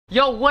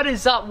Yo, what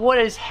is up? What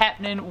is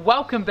happening?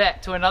 Welcome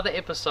back to another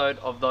episode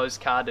of Those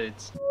Car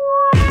Dudes.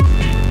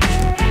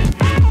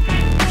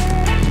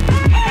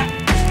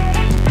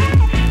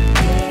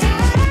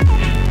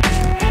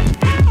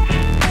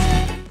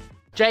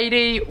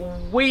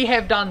 JD, we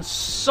have done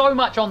so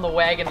much on the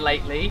wagon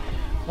lately.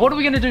 What are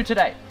we going to do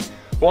today?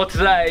 Well,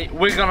 today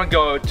we're going to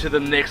go to the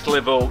next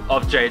level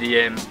of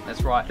JDM.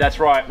 That's right. That's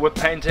right, we're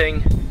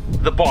painting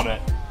the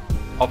bonnet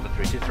of the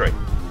 323.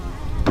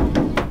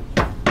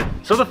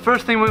 So the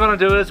first thing we're going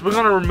to do is we're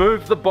going to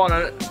remove the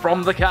bonnet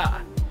from the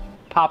car.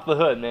 Pop the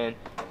hood, man.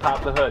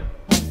 Pop the hood.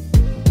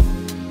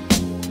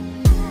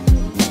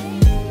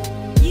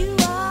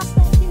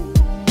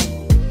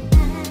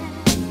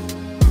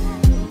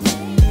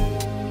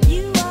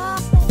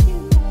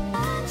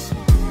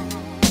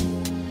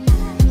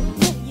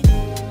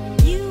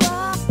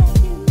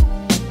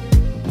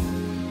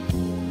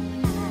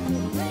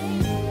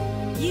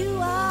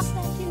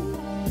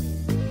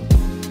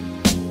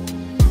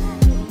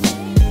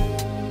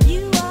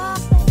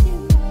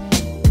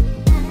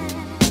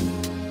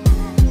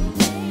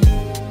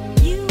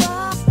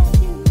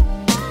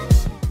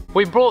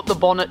 We brought the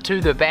bonnet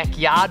to the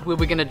backyard where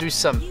we're going to do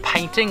some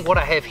painting. What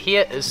I have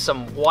here is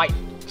some white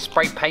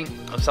spray paint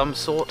of some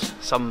sort,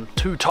 some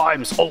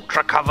 2x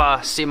ultra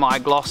cover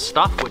semi-gloss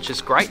stuff, which is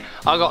great.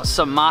 I got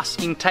some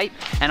masking tape,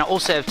 and I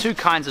also have two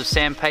kinds of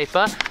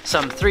sandpaper,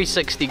 some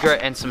 360 grit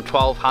and some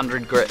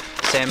 1200 grit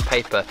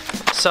sandpaper.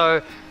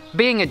 So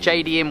being a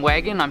JDM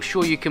wagon, I'm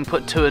sure you can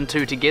put two and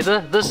two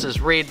together. This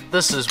is red,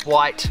 this is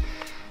white.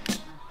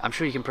 I'm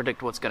sure you can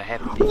predict what's going to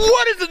happen.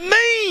 What does it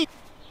mean?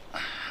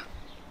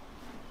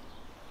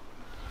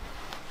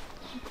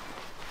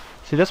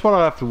 See, that's what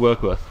I have to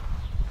work with.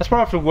 That's what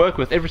I have to work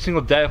with every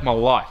single day of my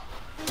life.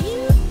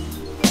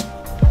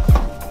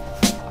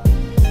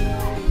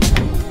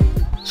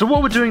 So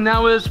what we're doing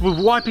now is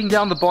we're wiping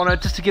down the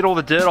bonnet just to get all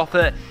the dirt off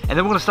it, and then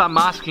we're going to start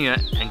masking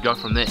it and go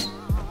from there.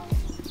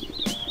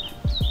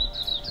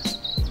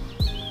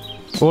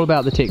 All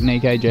about the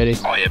technique, eh,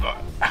 JD? Oh yeah, but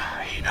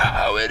you know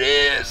how it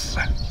is.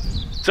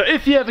 So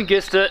if you haven't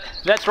guessed it,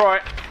 that's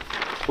right.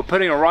 We're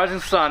putting a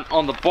rising sun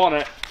on the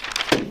bonnet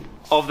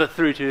of the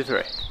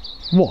 323.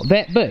 What,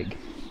 that big?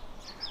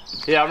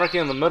 Yeah, I'm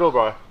reckon in the middle,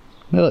 bro.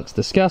 That looks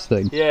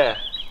disgusting. Yeah.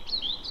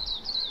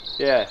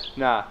 Yeah,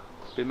 nah,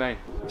 bit mean.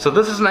 So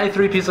this is an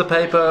A3 piece of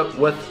paper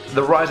with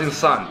the rising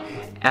sun.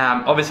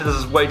 Obviously this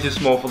is way too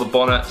small for the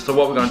bonnet, so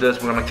what we're going to do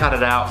is we're going to cut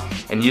it out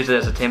and use it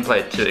as a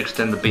template to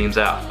extend the beams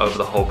out over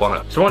the whole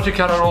bonnet. So once you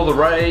cut out all the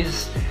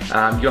rays,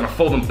 you're going to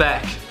fold them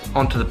back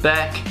onto the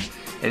back,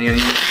 and you're going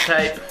to use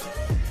tape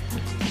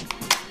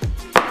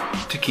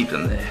to keep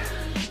them there.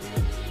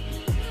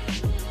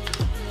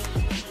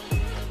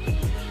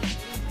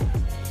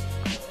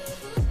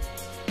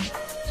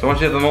 So once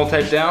you have them all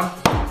taped down,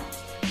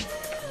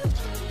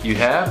 you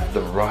have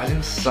the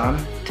rising sun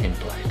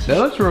template. That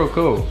looks real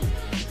cool.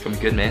 It's gonna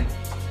be good, man.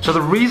 So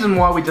the reason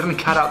why we didn't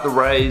cut out the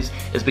rays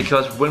is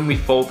because when we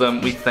fold them,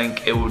 we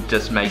think it will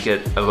just make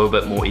it a little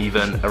bit more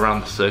even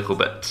around the circle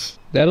bits.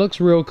 That looks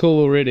real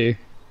cool already.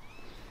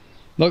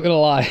 Not gonna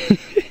lie.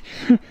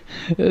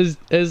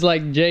 it's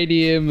like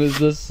JDM is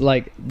this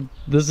like,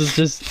 this is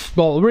just,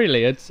 well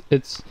really it's,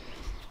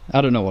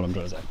 I don't know what I'm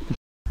trying to say.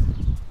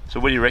 So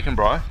what do you reckon,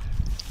 bro?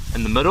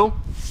 In the middle,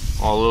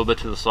 or a little bit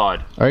to the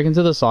side? I reckon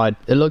to the side.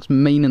 It looks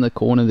mean in the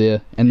corner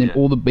there, and then Yeah.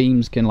 all the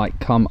beams can like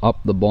come up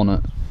the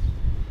bonnet.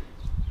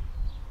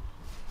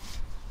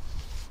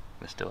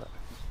 Let's do it.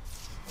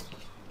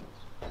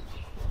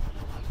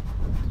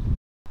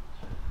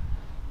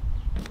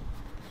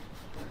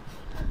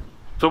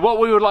 So what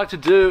we would like to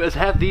do is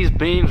have these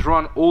beams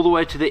run all the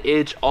way to the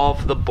edge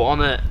of the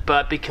bonnet,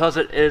 but because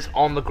it is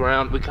on the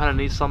ground, we kind of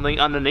need something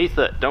underneath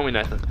it, don't we,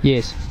 Nathan?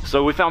 Yes.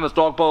 So we found this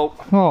dog bolt,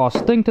 Oh,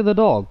 stink to the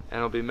dog. and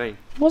it'll be me.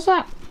 What's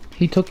that?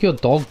 He took your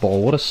dog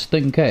ball. What a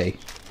stink, eh?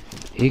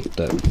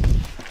 Hector.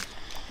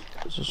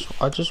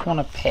 I just want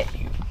to pet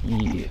you.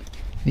 Yeah.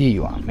 There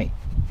you are, mate.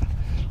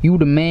 You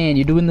the man.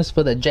 You're doing this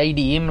for the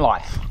JDM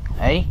life,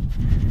 eh?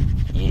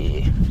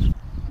 Yeah.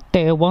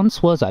 There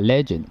once was a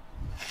legend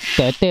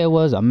that there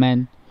was a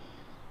man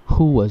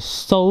who was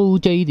so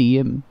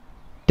JDM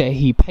that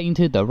he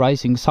painted the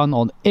rising sun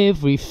on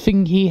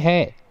everything he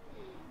had,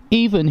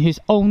 even his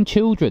own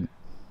children.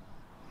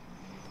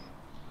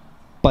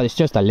 But it's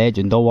just a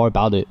legend, don't worry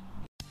about it.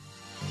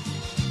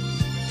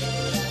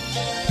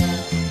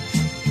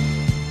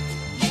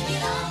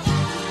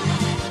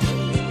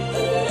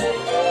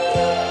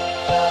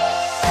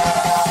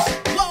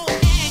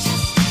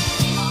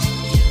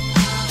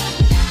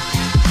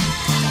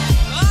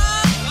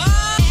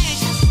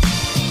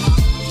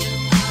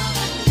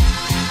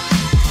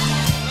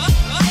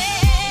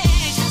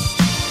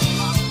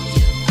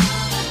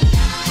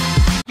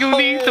 You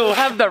need to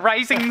have the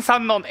rising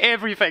sun on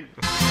everything.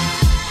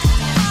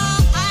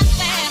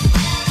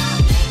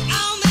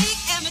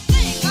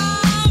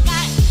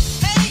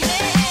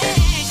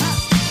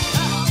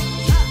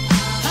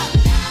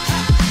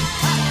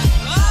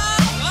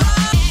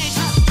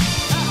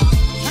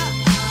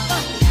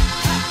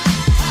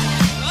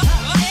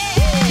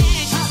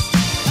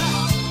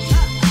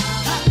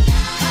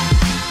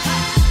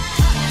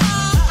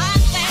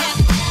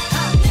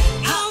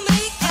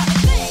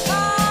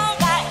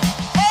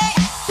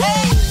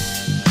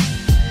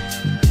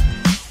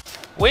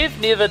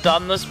 ever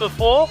done this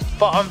before,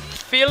 but I'm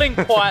feeling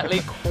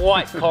quietly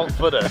quite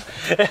confident.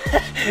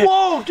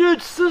 Whoa,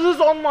 dude, scissors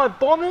on my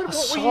bonnet? What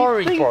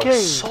Sorry, were you bro.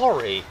 thinking?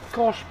 Sorry.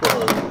 Gosh, bro.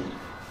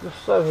 You're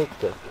so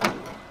hectic.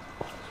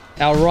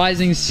 Our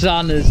rising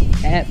sun is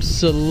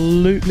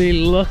absolutely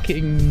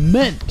looking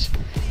mint.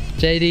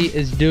 JD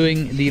is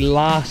doing the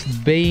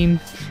last beam.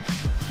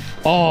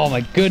 Oh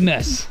my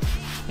goodness.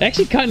 It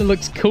actually kind of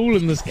looks cool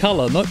in this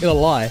color, not gonna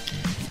lie.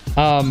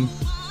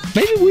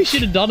 Maybe we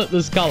should have done it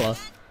this color.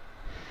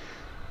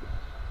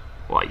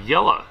 What,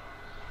 yellow?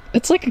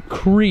 It's like a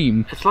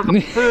cream. It's like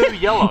a poo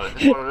yellow,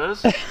 is what it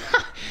is.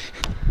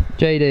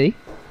 JD,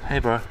 Hey,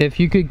 bro. if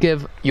you could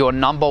give your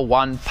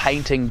 #1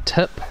 painting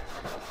tip,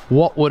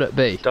 what would it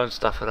be? Don't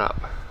stuff it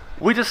up.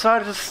 We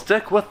decided to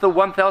stick with the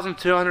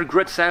 1200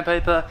 grit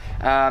sandpaper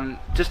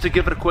just to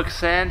give it a quick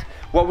sand.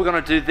 What we're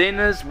going to do then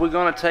is we're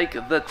going to take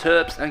the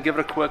terps and give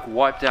it a quick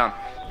wipe down.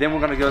 Then we're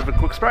going to give it a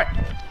quick spray.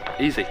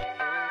 Easy.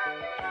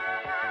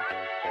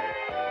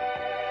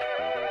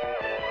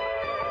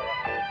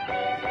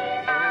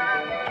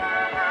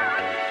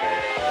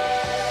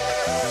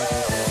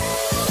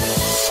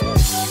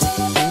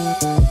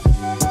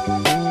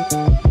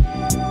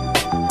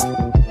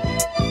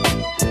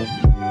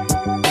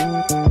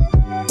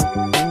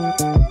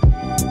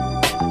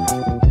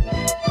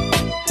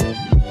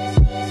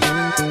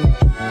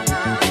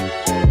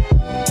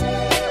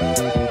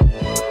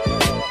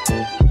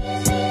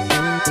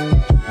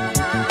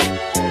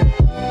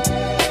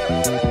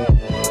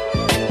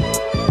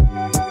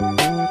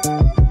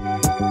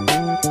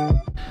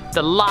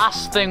 The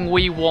last thing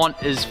we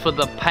want is for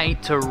the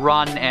paint to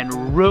run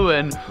and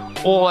ruin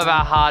all of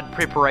our hard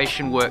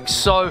preparation work.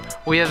 So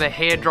we have a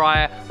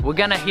hairdryer. We're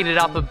gonna heat it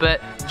up a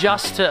bit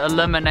just to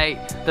eliminate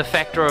the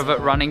factor of it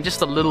running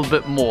just a little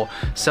bit more.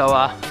 So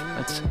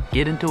let's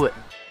get into it.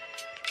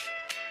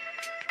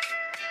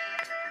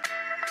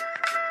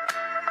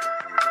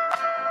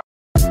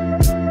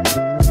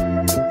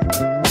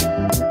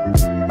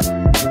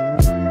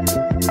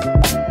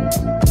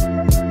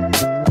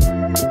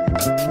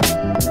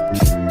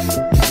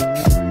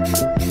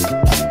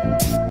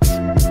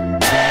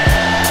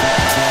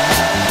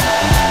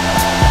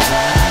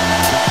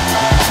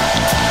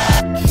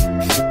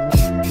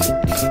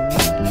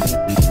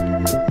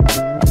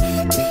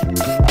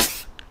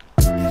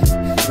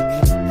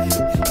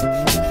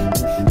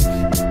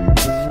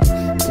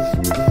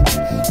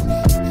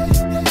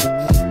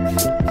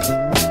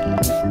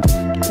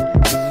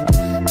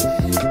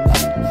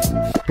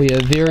 We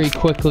are very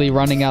quickly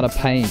running out of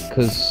paint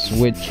because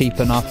we're cheap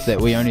enough that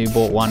we only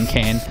bought 1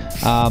 can.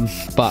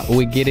 But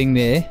we're getting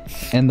there,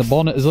 and the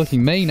bonnet is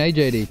looking mean, eh,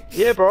 JD?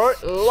 Yeah, bro,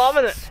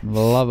 loving it.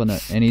 Loving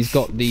it. And he's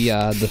got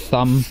the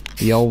thumb,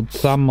 the old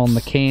thumb on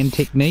the can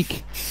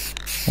technique.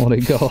 What a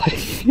guy.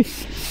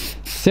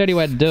 It's the only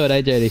way to do it,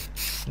 eh,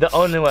 JD? The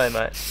only way,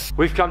 mate.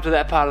 We've come to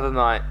that part of the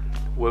night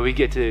where we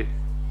get to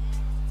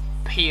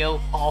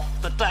Peel off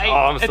the tape. Oh,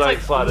 I'm so it's like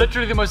excited.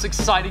 Literally the most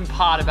exciting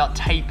part about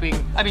painting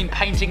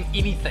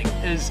anything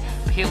is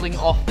peeling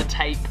off the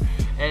tape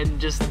and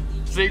just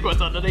seeing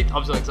what's underneath.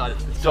 I'm so excited.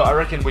 So I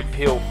reckon we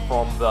peel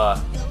from the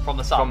sun. From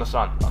the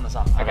sun. From the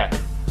sun. Okay.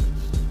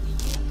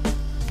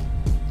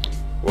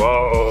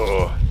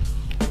 Whoa.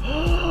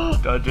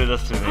 Don't do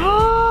this to me.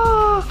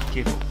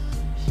 Careful.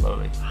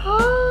 Slowly.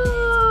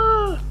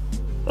 Oh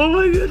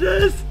my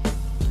goodness.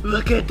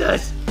 Look at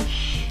this.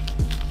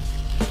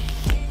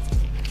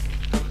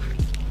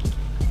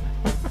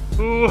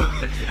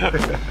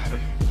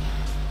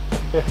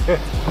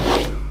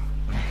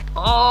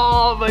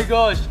 Oh my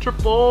gosh,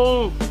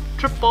 triple!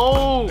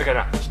 Okay,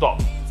 now,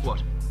 stop.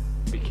 What?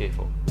 Be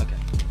careful. Okay.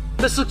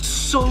 This looks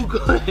so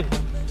good!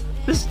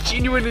 This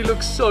genuinely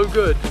looks so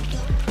good.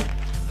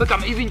 Look,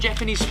 I'm even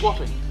Japanese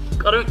squatting.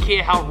 I don't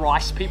care how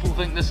rice people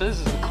think this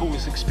is the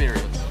coolest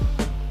experience.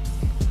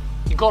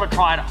 You gotta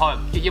try it at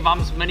home. Get your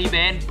mum's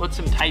minivan, put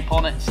some tape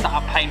on it,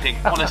 start painting.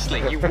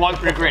 Honestly, you won't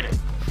regret it.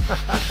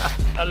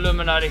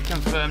 Illuminati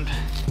confirmed.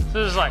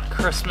 This is like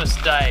Christmas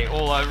Day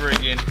all over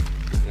again.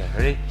 Yeah,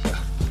 ready? Yeah.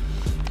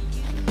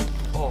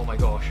 Oh my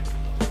gosh.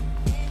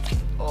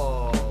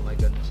 Oh my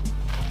goodness.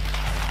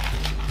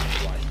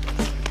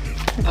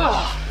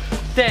 Oh,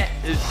 that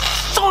is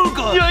so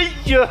good.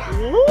 Yeah.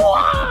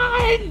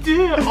 What?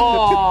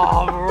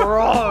 Oh,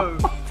 bro.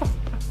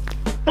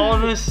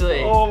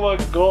 Honestly. Oh my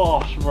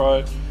gosh,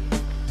 bro.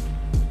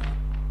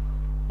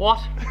 What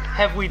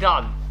have we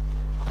done?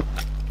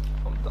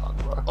 I'm done,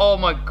 bro. Oh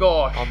my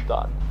gosh. I'm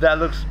done. That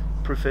looks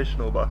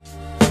professional, bro.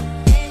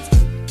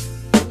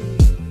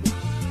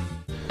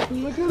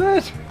 Look at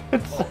it.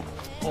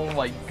 Oh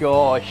my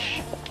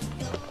gosh.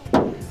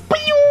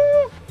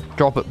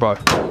 Drop it, bro.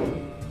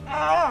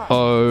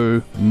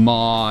 Oh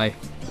my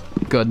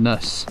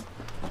goodness.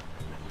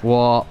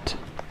 What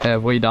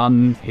have we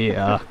done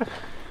here?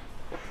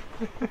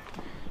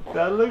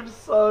 That looks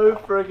so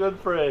friggin'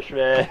 fresh,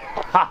 man.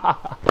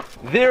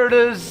 There it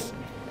is.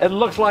 It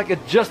looks like it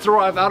just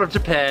arrived out of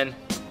Japan.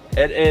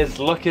 It is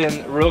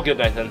looking real good,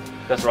 Nathan.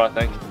 That's what I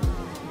think.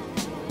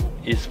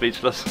 He's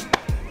speechless.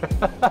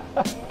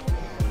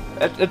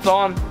 It's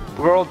on.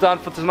 we're all done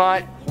for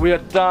tonight. We are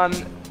done.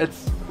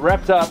 It's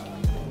wrapped up.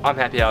 I'm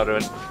happy how we're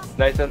doing.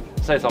 Nathan,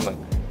 say something.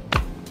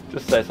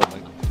 Just say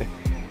something.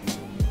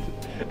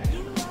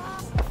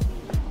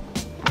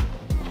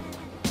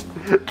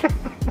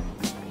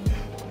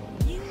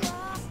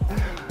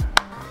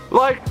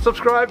 Like,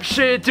 subscribe,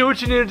 share, do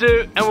what you need to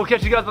do, and we'll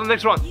catch you guys on the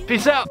next one.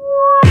 Peace out.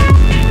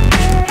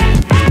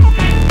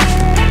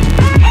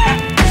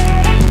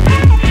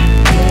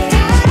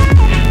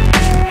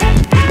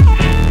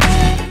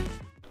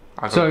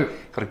 I've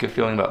got a good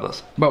feeling about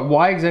this. But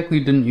why exactly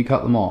didn't you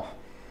cut them off?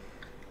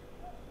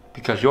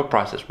 Because your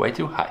price is way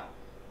too high.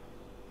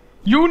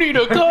 You need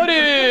to cut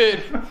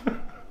it!